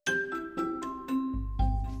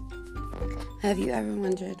Have you ever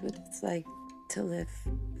wondered what it's like to live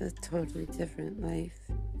a totally different life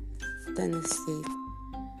than the safe,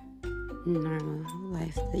 normal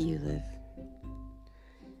life that you live?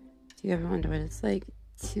 Do you ever wonder what it's like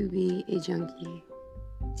to be a junkie?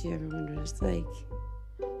 Do you ever wonder what it's like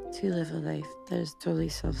to live a life that is totally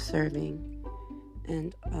self-serving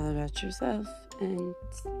and all about yourself and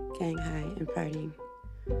getting high and partying,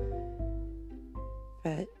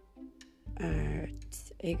 but are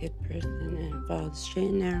a good person and followed straight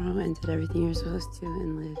and narrow and did everything you're supposed to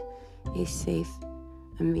and live a safe,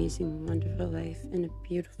 amazing, wonderful life in a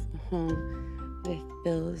beautiful home with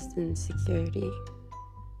bills and security?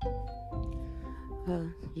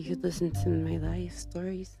 Well, you could listen to my life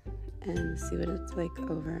stories and see what it's like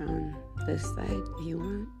over on this side if you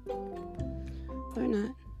want, or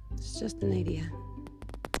not. It's just an idea.